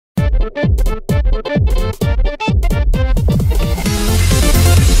Hey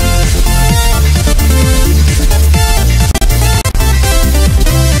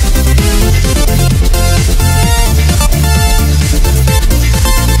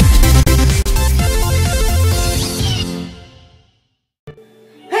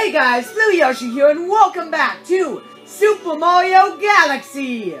guys, Blue Yoshi here, and welcome back to Super Mario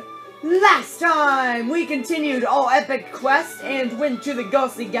Galaxy! Last time, we continued all epic quests and went to the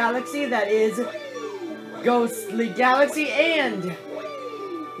Ghostly Galaxy, that is, Ghostly Galaxy, and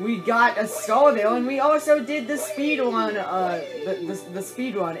we got a star there, and we also did the speed run, the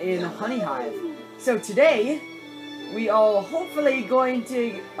speed run in Honey Hive. So today, we are hopefully going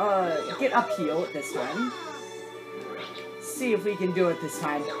to, get uphill this time. See if we can do it this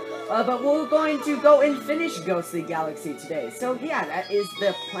time. But we're going to go and finish Ghostly Galaxy today. So yeah, that is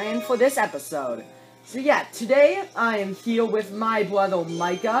the plan for this episode. So yeah, today I am here with my brother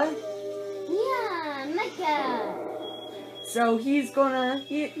Micah. Yeah, Micah. So he's gonna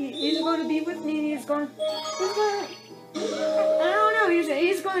be with me. He's gonna I don't know.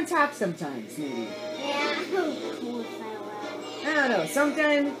 He's gonna talk sometimes maybe. Yeah, I don't know.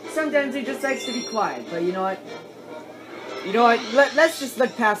 Sometimes he just likes to be quiet. But you know what? Let's just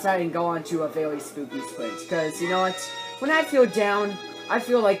look past that and go on to a very spooky sprint. Because, you know what? When I feel down, I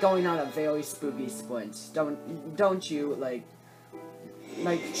feel like going on a very spooky sprint. Don't you? Like,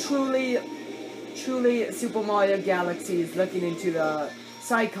 truly, Super Mario Galaxy is looking into the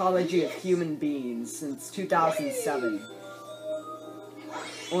psychology of human beings since 2007.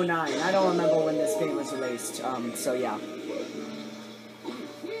 Or 9. I don't remember when this game was released. So yeah.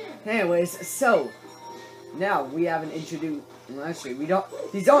 Anyways, so... now, we haven't introduced... well, actually, we don't...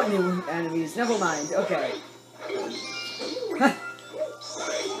 these aren't new enemies. Never mind. Okay.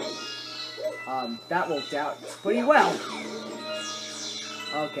 That worked out pretty well.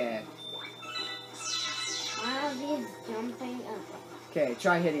 Okay. He's jumping up. Okay,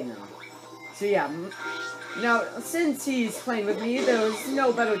 try hitting them. So, yeah. Now, since he's playing with me, there's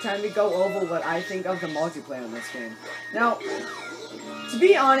no better time to go over what I think of the multiplayer in this game. Now, to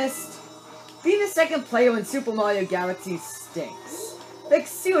be honest... being the second player in Super Mario Galaxy stinks. Like,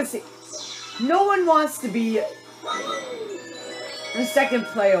 seriously, no one wants to be the second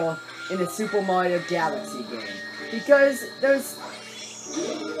player in a Super Mario Galaxy game. Because there's...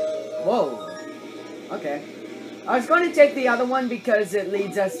 whoa. Okay. I was going to take the other one because it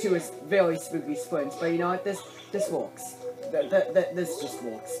leads us to a very spooky sprint, but you know what? This works. This just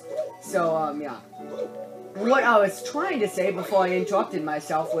works. So, yeah. What I was trying to say before I interrupted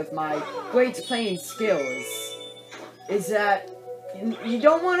myself with my great playing skills is that you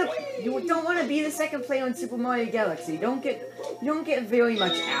don't want to be the second player in Super Mario Galaxy. You don't get very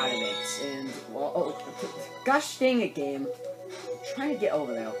much out of it. And well, oh, gosh dang it, game! I'm trying to get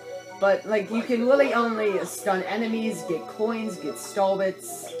over there, but like you can really only stun enemies, get coins, get star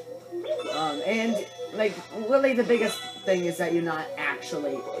bits, and like really the biggest thing is that you're not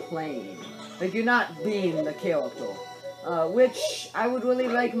actually playing. Like, you're not being the character. Which I would really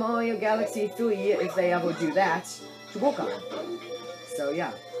like Mario Galaxy 3, if they ever do that, to work on. So,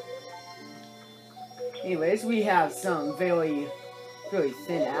 yeah. Anyways, we have some very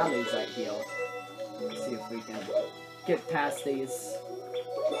thin alleys right here. Let's see if we can get past these.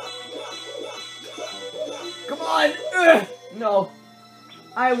 Come on! Ugh! No.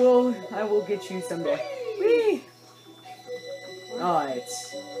 I will get you someday. Whee! Alright.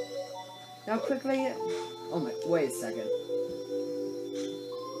 Now quickly... oh my... wait a second.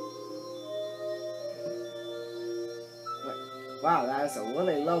 Wow, that is a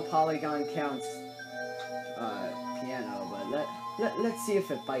really low polygon count piano, but let's see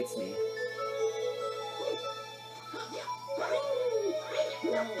if it bites me.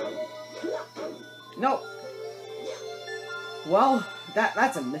 Nope. Well,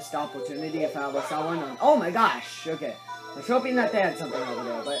 that's a missed opportunity if I ever saw one on... oh my gosh! Okay. I was hoping that they had something over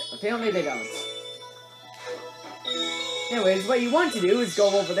there, but apparently they don't. Anyways, what you want to do is go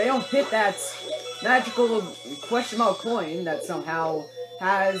over there, hit that magical question mark coin that somehow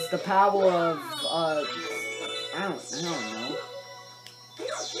has the power of, I don't know.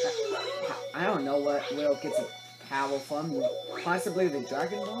 I don't know where it gets its power from. Possibly the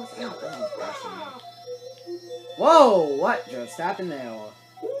Dragon Balls? I don't know. Whoa! What just happened there?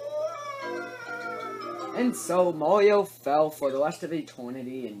 And so Mario fell for the rest of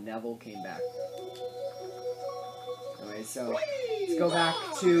eternity and never came back. Anyway, so let's go back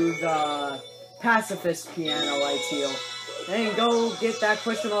to the pacifist piano right here and go get that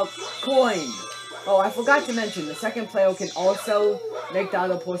question mark coin. Oh, I forgot to mention, the second player can also make the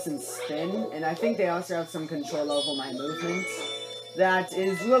other person spin, and I think they also have some control over my movements. that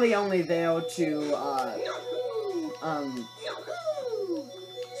is really only there to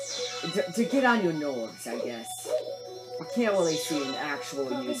get on your nerves, I guess. You can't really see an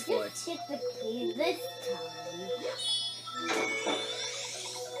actual use for it. Get the key this time.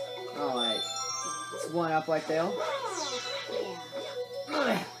 Alright. It's one up right there. Yeah.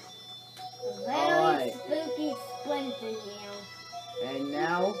 Alright. Very spooky splinter now. And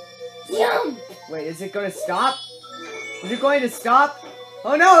now... Jump! Wait, is it gonna stop? Is it going to stop?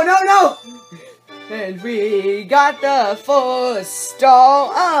 Oh no, no, no! And we got the first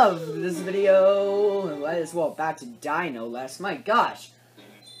star of this video. Let us walk back to Dino less. My gosh.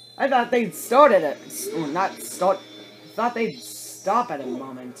 I thought they'd start at it. Or not start. I thought they'd stop at a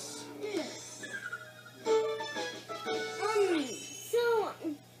moment. So,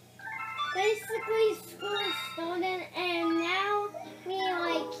 basically school started and now we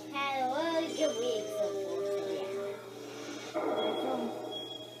like had a really good week so far.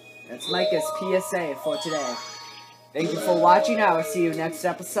 That's Micah's PSA for today. Thank you for watching. I will see you next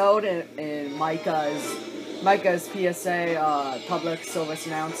episode in Micah's PSA public service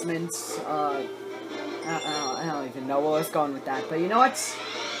announcements. I don't even know where I was going with that, but you know what?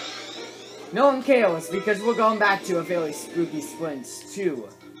 No one cares because we're going back to a very spooky sprint too.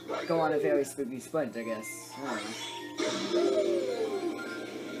 Go on a very spooky sprint, I guess. I don't know.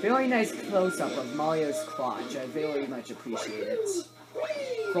 Very nice close-up of Mario's crotch. I very much appreciate it.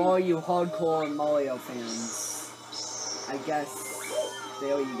 For all you hardcore Mario fans, I guess,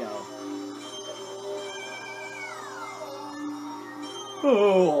 there you go.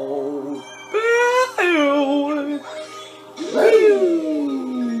 Oh,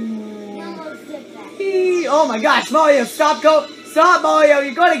 oh my gosh, Mario, stop Mario,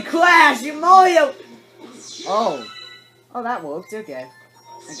 you're gonna crash, Mario! Oh, that worked, okay.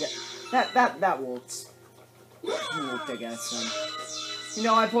 That worked. It worked, I guess, You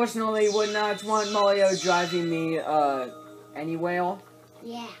know, I personally would not want Mario driving me, anywhere.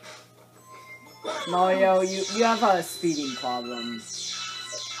 Yeah. Mario, you have a speeding problem.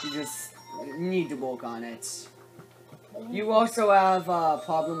 You just need to work on it. You also have a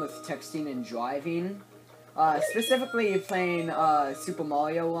problem with texting and driving. Specifically playing, Super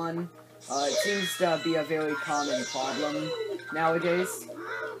Mario 1. It seems to be a very common problem nowadays.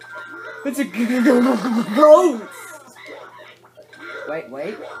 It's a ghost!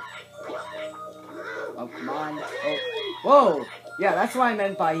 Wait. Oh, come on. Oh. Whoa! Yeah, that's what I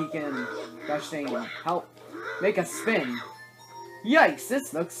meant by he can, gosh dang, help make a spin. Yikes,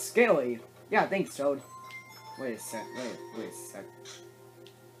 this looks scary. Yeah, thanks, Toad. Wait a sec.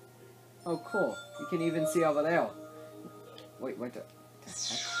 Oh, cool. You can even see over there. Wait, what the heck?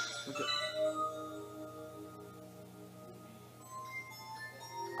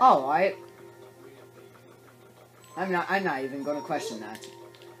 Alright. I'm not even gonna question that.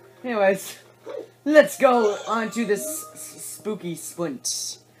 Anyways, let's go on to this spooky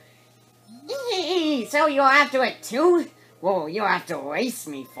sprint. So you're after it too? Whoa, you'll have to race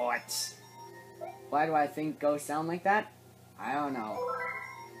me for it. Why do I think ghosts sound like that? I don't know.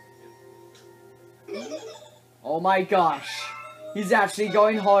 Oh my gosh. He's actually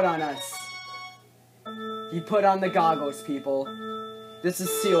going hard on us. He put on the goggles, people. This is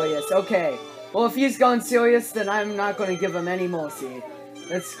serious. Okay. Well, if he's going serious, then I'm not going to give him any mercy.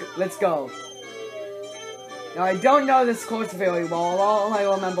 Let's go. Now, I don't know this course very well. All I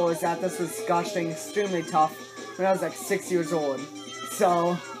remember is that this was, gosh dang, extremely tough when I was like 6 years old.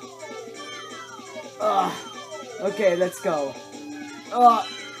 So... okay, let's go.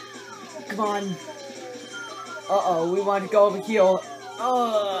 Come on. Uh-oh, we want to go over here.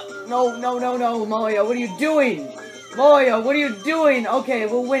 No, Mario, what are you doing? Mario, what are you doing? Okay,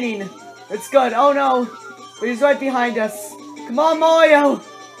 we're winning. It's good. Oh no, but he's right behind us. Come on, Mario.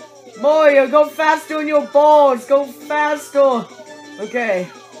 Mario, go faster in your balls. Go faster. Okay.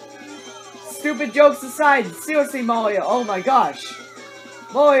 Stupid jokes aside. Seriously, Mario. Oh my gosh.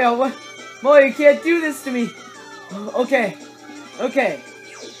 Mario, what? Mario, you can't do this to me. Okay.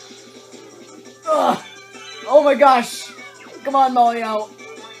 Oh my gosh. Come on, Mario.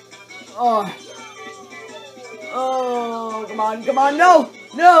 Oh, come on.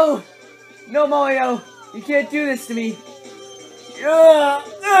 No, Mario. You can't do this to me.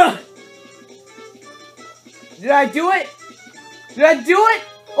 Did I do it?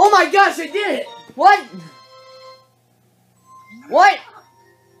 Oh my gosh, I did it. What?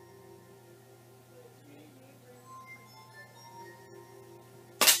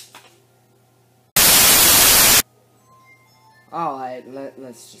 Alright,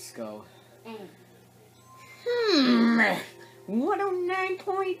 let's just go.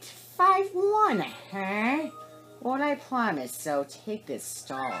 109.51, huh? Well, I promise, so take this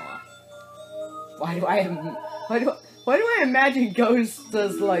star. Why do I imagine ghosts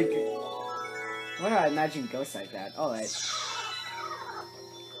as like... Why do I imagine ghosts like that? Alright.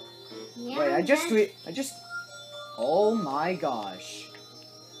 Yeah, Wait, I just... Oh my gosh.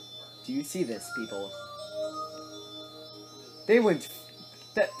 Do you see this, people? They would...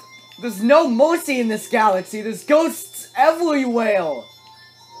 There's no mercy in this galaxy. There's ghosts everywhere.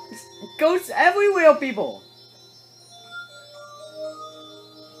 There's ghosts everywhere, people.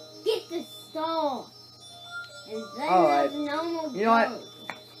 Get the star. And then Alright. there's no more You know what? ghosts.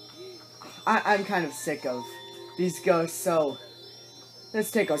 I'm kind of sick of these ghosts, so... Let's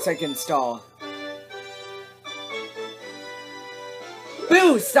take our second star.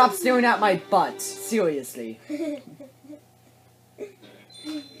 Boo! Stop staring at my butt. Seriously.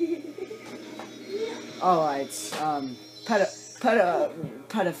 Alright,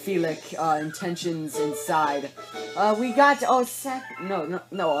 pedophilic, intentions inside. We got our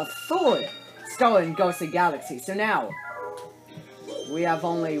our third star in Ghostly Galaxy, so now, we have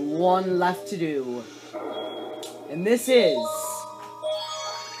only one left to do. And this is...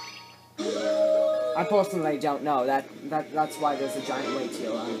 I personally don't know, that's why there's a giant weight here,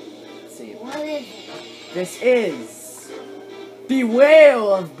 let's see. What is it? This is... Beware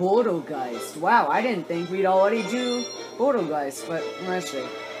of Bordelgeist. Wow, I didn't think we'd already do Bordelgeist, but let's see.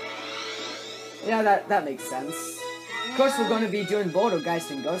 Yeah, that makes sense. Of course, we're going to be doing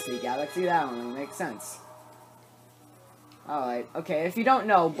Bordelgeist in Ghostly Galaxy. That only makes sense. Alright, okay, if you don't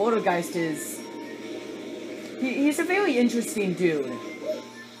know, Bordelgeist is... He's a very interesting dude.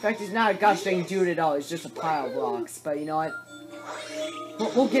 In fact, he's not a gosh dang dude at all. He's just a pile of rocks. But you know what?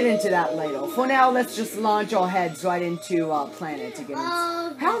 We'll get into that later. For now, let's just launch our heads right into Planet to get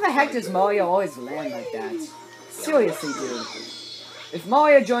into... How the heck does Mario always land like that? Seriously, dude. If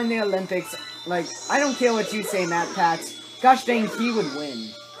Mario joined the Olympics, like, I don't care what you say, Matt Pat, gosh dang, he would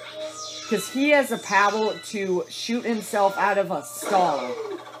win. Because he has the power to shoot himself out of a star.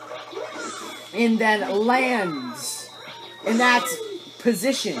 And then land in that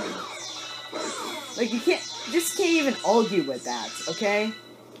position. Like, you just can't even argue with that, okay?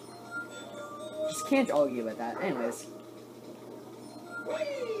 Just can't argue with that. Anyways.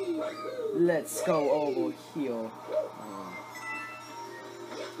 Let's go over here.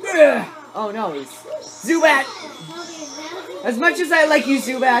 Oh no, he's... Zubat! As much as I like you,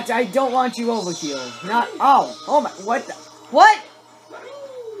 Zubat, I don't want you over here. Not... Oh my... What the... What?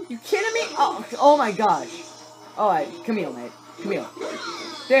 You kidding me? Oh my gosh. Alright, come here, mate. Come here.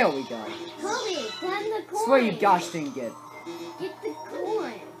 There we go. Kobe, climb the coin. Swear you gosh didn't get. Get the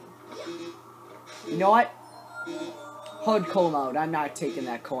coin. You know what? Hardcore mode. I'm not taking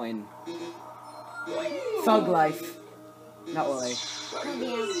that coin. Thug life. Not really.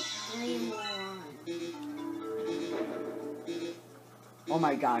 Kobe, I'm 3 more on. Oh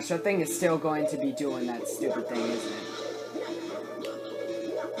my gosh, that thing is still going to be doing that stupid thing, isn't it?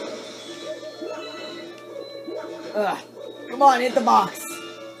 Ugh. Come on, hit the box.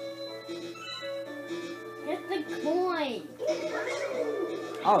 Get the coin.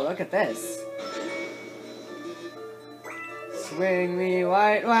 Oh, look at this. Swing me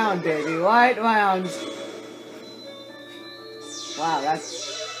right round, baby, right round. Wow, that's...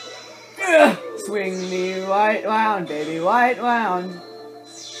 Ugh. Swing me right round, baby, right round.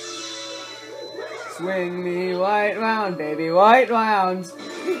 Swing me right round, baby, right round.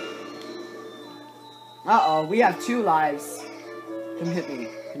 Uh-oh, we have 2 lives. Come hit me.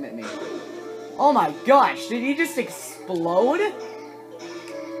 Come hit me. Oh my gosh, did he just explode?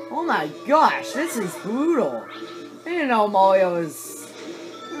 Oh my gosh, this is brutal. I didn't know Mario was...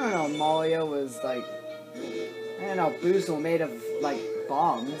 I don't know, Mario was like... I didn't know boos were made of, like,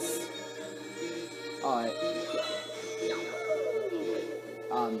 bombs. Alright.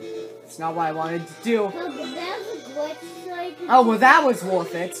 It's not what I wanted to do. No, but that was a glitch, so I could... Oh, well that was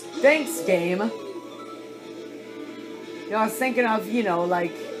worth it. Thanks, game. You know, I was thinking of, you know,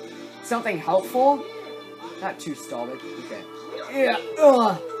 like, something helpful. Not too stupid. Okay. Yeah.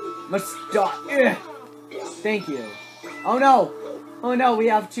 Ugh. Must stop. Yeah. Thank you. Oh no. Oh no, we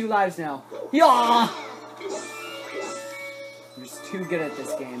have 2 lives now. Yeah. I'm just too good at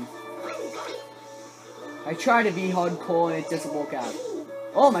this game. I try to be hardcore and it doesn't work out.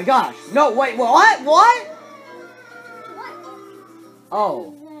 Oh my gosh. No, wait, what? What?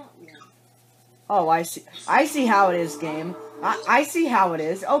 Oh. Oh, I see. I see how it is, game. I see how it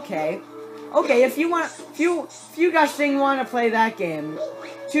is. Okay. Okay, if you gosh dang want to play that game,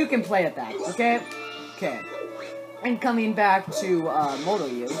 2 can play at that, okay? Okay. And coming back to Moto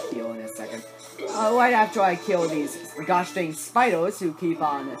U, heal in a second. Right after I kill these gosh dang spiders who keep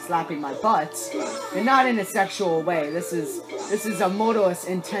on slapping my butt, and not in a sexual way. This is a motorist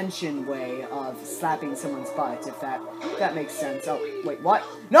intention way of slapping someone's butt, if that makes sense. Oh wait, what?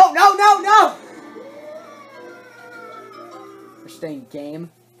 No, no, no, no! We're staying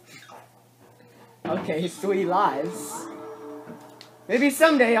game. Okay, 3 lives. Maybe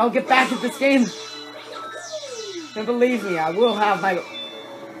someday I'll get back at this game. And believe me, I will have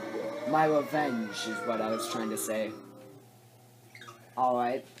my revenge, is what I was trying to say.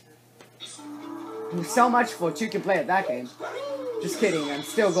 Alright. So much for 2 can play at that game. Just kidding, I'm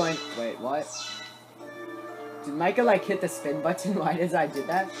still going... Wait, what? Did Micah, like, hit the spin button right as I did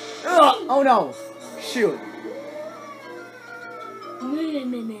that? Ugh! Oh no! Shoot.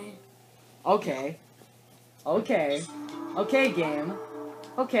 Okay. Okay. Okay, game.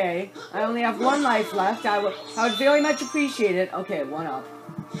 Okay, I only have 1 life left. I would very much appreciate it. Okay, 1 up.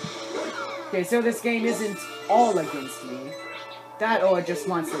 Okay, so this game isn't all against me. That or just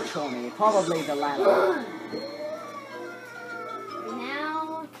wants to troll me. Probably the latter.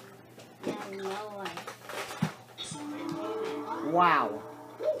 Now, no one. Wow.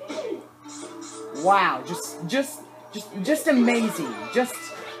 Wow, just amazing. Just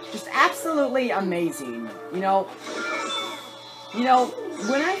absolutely amazing. You know,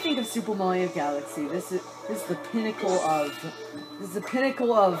 when I think of Super Mario Galaxy, this is the pinnacle of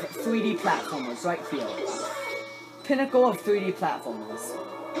 3D platformers right here. Pinnacle of 3D platformers.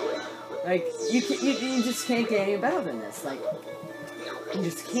 Like you just can't get any better than this. Like you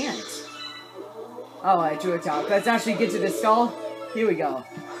just can't. Oh, I drew a top. Let's actually get to the skull. Here we go.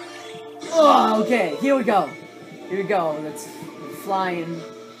 Oh, okay. Here we go. Here we go. Let's flying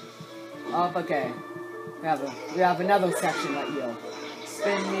up. Okay. We have another section right here.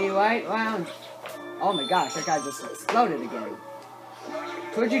 Spin me right round. Oh my gosh, that guy just exploded again.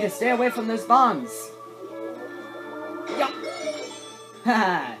 Told you to stay away from those bombs. Yup.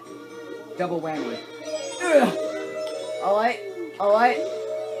 Haha. Double whammy. Ugh. Alright. Alright.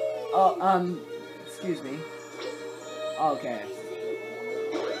 Oh, excuse me. Okay.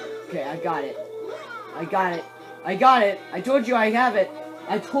 Okay, I got it. I got it. I got it. I told you I have it.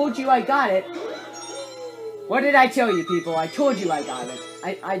 I told you I got it. What did I tell you, people? I told you I got it.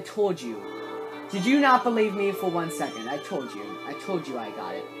 I told you. Did you not believe me for 1 second? I told you. I told you I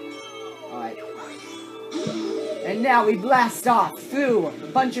got it. Alright. And now we blast off through a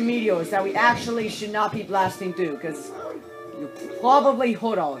bunch of meteors that we actually should not be blasting through, because you'll probably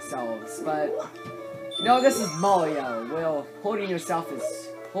hurt ourselves, but... No, this is Mario. Well, hurting yourself is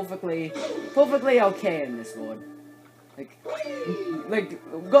perfectly okay in this world.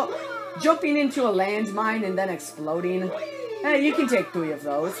 Jumping into a landmine and then exploding. Hey, you can take 3 of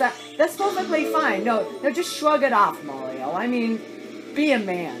those. That's perfectly fine. No, just shrug it off, Mario. I mean, be a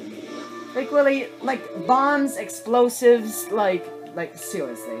man. Like, really, like, bombs, explosives, like,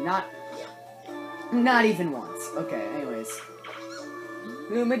 seriously, not even once. Okay, anyways.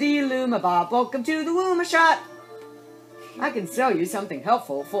 Luma-dee-luma-bob, welcome to the Wooma Shot! I can sell you something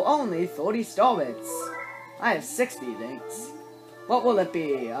helpful for only 40 star bits. I have 60, thanks. What will it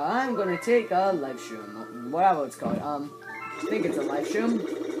be? I'm gonna take a life shroom. Whatever it's called. I think it's a life shroom.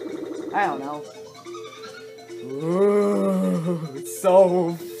 I don't know. Ooh, it's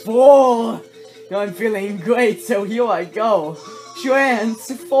so full! I'm feeling great, so here I go.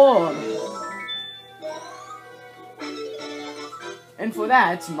 Transform! And for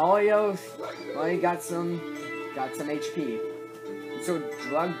that, Mario got some HP. So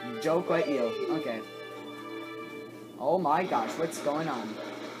drug joke right here. Okay. Oh my gosh, what's going on?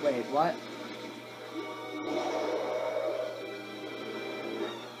 Wait, what?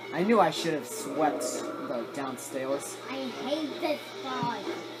 I knew I should have swept the downstairs. I hate this spot.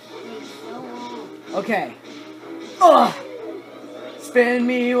 It's so long. Okay. Ugh! Spin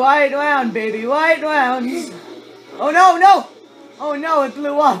me right round, baby, right round. Oh no, no! Oh no, it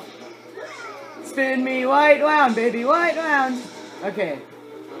blew up. Spin me right round, baby, right round. Okay.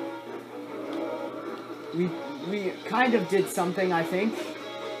 We kind of did something, I think.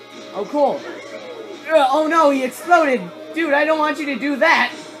 Oh, cool. Oh no, he exploded. Dude, I don't want you to do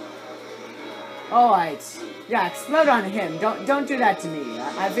that. Alright. Yeah, explode on him. Don't do that to me.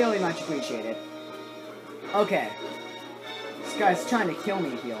 I very much appreciate it. Okay. This guy's trying to kill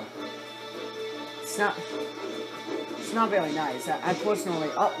me here. It's not very nice. I personally...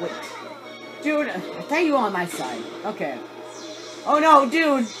 Oh, wait. Dude, I thought you were on my side. Okay. Oh no,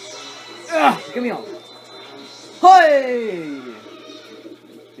 dude! Ugh, give me all. Hey!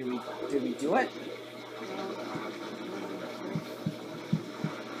 Did we do it?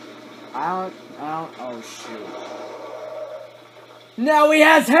 I don't, oh shoot. Now he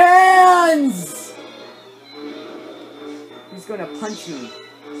has hands! He's gonna punch me.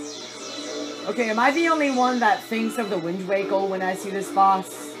 Okay, am I the only one that thinks of the Wind Waker when I see this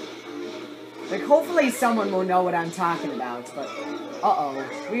boss? Like, hopefully someone will know what I'm talking about, but...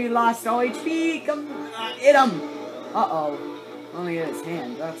 Uh-oh. We lost all HP! Come... hit him! Uh-oh. Only hit his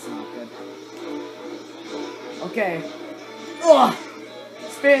hand. That's not good. Okay. Ugh!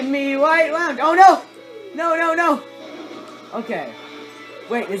 Spin me right round! Oh, no! No, no, no! Okay.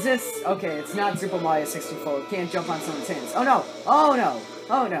 Wait, is this... Okay, it's not Super Mario 64. It can't jump on someone's hands. Oh, no! Oh, no!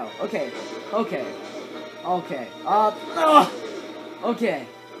 Oh, no. Okay. Okay. Okay. Ugh! Okay.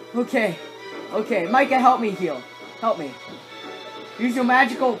 Okay. Okay. Micah, help me heal. Help me. Use your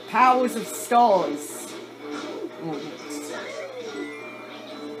magical powers of stars.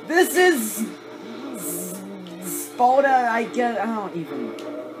 This is... Spalda, I guess... I don't even...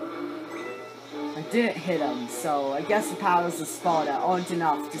 I didn't hit him, so I guess the powers of Spalda aren't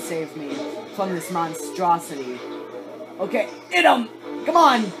enough to save me from this monstrosity. Okay, hit him! Come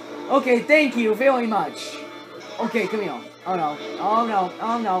on! Okay, thank you very much. Okay, come here. Oh no. Oh no.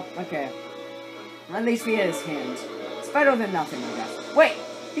 Oh no. Okay. At least we hit his hand. It's better than nothing, I guess. Wait!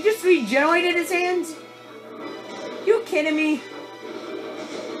 He just regenerated his hand? You kidding me?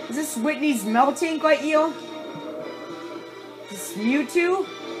 Is this Whitney's melting right here? Is this Mewtwo?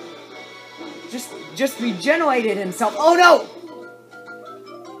 Just regenerated himself. Oh no!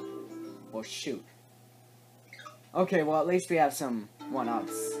 Oh shoot. Okay, well at least we have some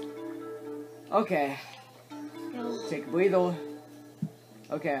one-ups. Okay. Take a breather.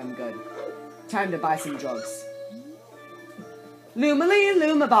 Okay, I'm good. Time to buy some drugs. Lumalee,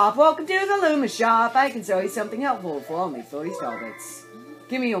 Lumabop, welcome to the Luma shop. I can sell you something helpful for only 30 spellbits.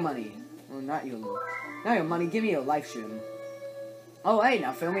 Give me your money. Well, not your money, give me your life stream. Oh, hey,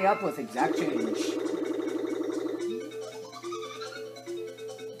 now fill me up with exact change.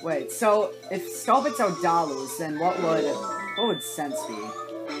 Wait, so if spellbits are dollars, then what would cents be?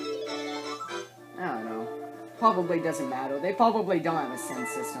 I don't know. Probably doesn't matter. They probably don't have a cent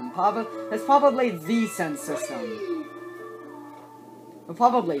system. It's probably the cent system. They're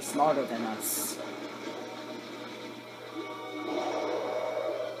probably smarter than us.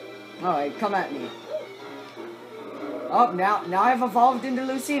 Alright, come at me. Oh, now I've evolved into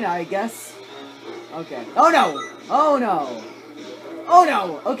Lucina, I guess. Okay. Oh no! Oh no! Oh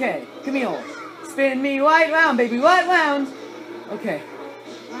no! Okay, come here. Spin me right round, baby, right round! Okay.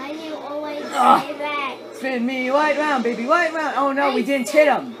 Why do you always say that? Spin me right round, baby, right round! Oh no, we didn't hit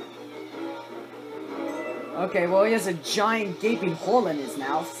him! Okay, well he has a giant gaping hole in his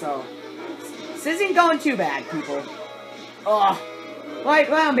mouth, so... This isn't going too bad, people. Ugh. Right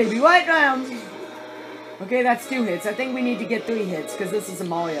round, baby, right round! Okay, that's 2 hits. I think we need to get 3 hits, because this is a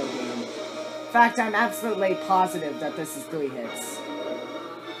Mario game. In fact, I'm absolutely positive that this is 3 hits.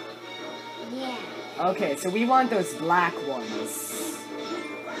 Yeah. Okay, so we want those black ones.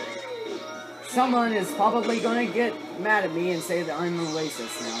 Someone is probably gonna get mad at me and say that I'm a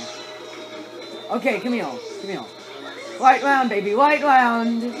racist now. Okay, come here. Come here. Right round, baby, right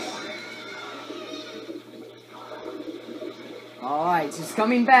round! Alright, he's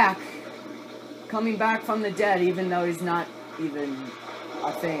coming back. Coming back from the dead, even though he's not even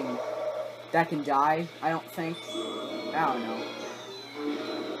a thing that can die, I don't think. I don't know.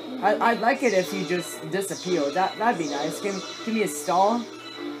 I'd like it if you just disappeared. That'd be nice. Give me a stall.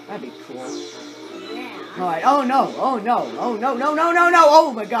 That'd be cool. Yeah. Alright, oh no, oh no, oh no, no, no, no, no,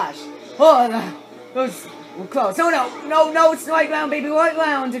 oh my gosh. Oh, those were close. Oh no, no, no, it's right round, baby, right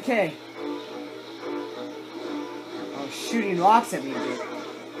round, okay. Oh, shooting rocks at me, dude.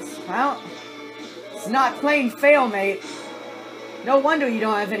 Well, it's not plain fail, mate. No wonder you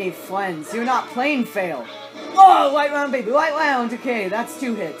don't have any friends. You're not plain fail. Oh, right round, baby, right round. Okay, that's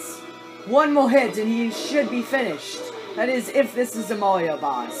 2 hits. 1 more hit, and he should be finished. That is, if this is a Mario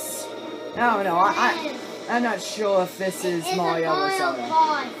boss. I don't know. I'm not sure if this is Mario or Zelda.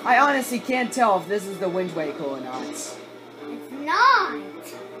 I honestly can't tell if this is the Wind Waker or not. It's not.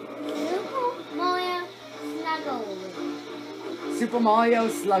 Super Mario Snuggles. Super Mario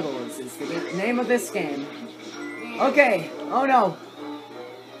Sluggles is the name of this game. Okay. Oh no.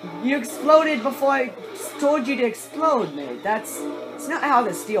 You exploded before I told you to explode, mate. It's not how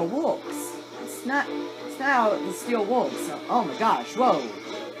the steel works. It's not how the steel works. Oh my gosh, whoa.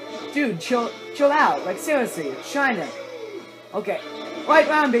 Dude, chill out. Like, seriously, it's China. Okay. Right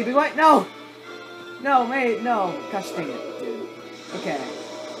round, baby, right? No! No, mate, no. Gosh dang it, dude. Okay.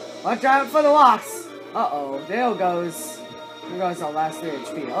 Watch out for the rocks. Uh-oh, there goes. There goes our last 3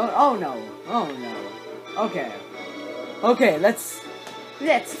 HP. Oh no. Oh no. Okay. Okay, let's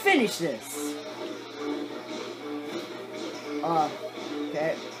finish this.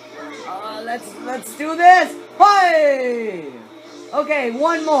 Okay. Let's do this. Hey! Okay,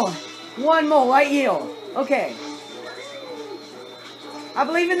 one more right here. Okay. I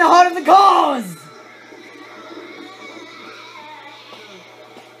believe in the heart of the cause.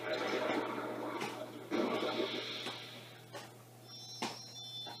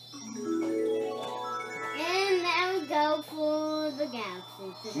 And now we go for the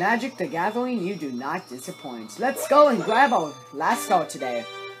Galaxy. Magic the Gathering, you do not disappoint. Let's go and grab our last star today.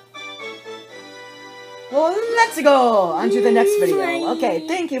 Well, let's go on to the next video. Okay,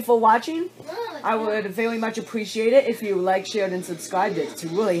 thank you for watching. I would very much appreciate it if you like, shared, and subscribed. It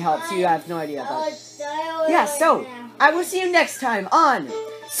really helps. You have no idea about it. Yeah, so I will see you next time on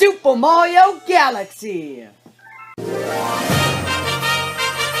Super Mario Galaxy.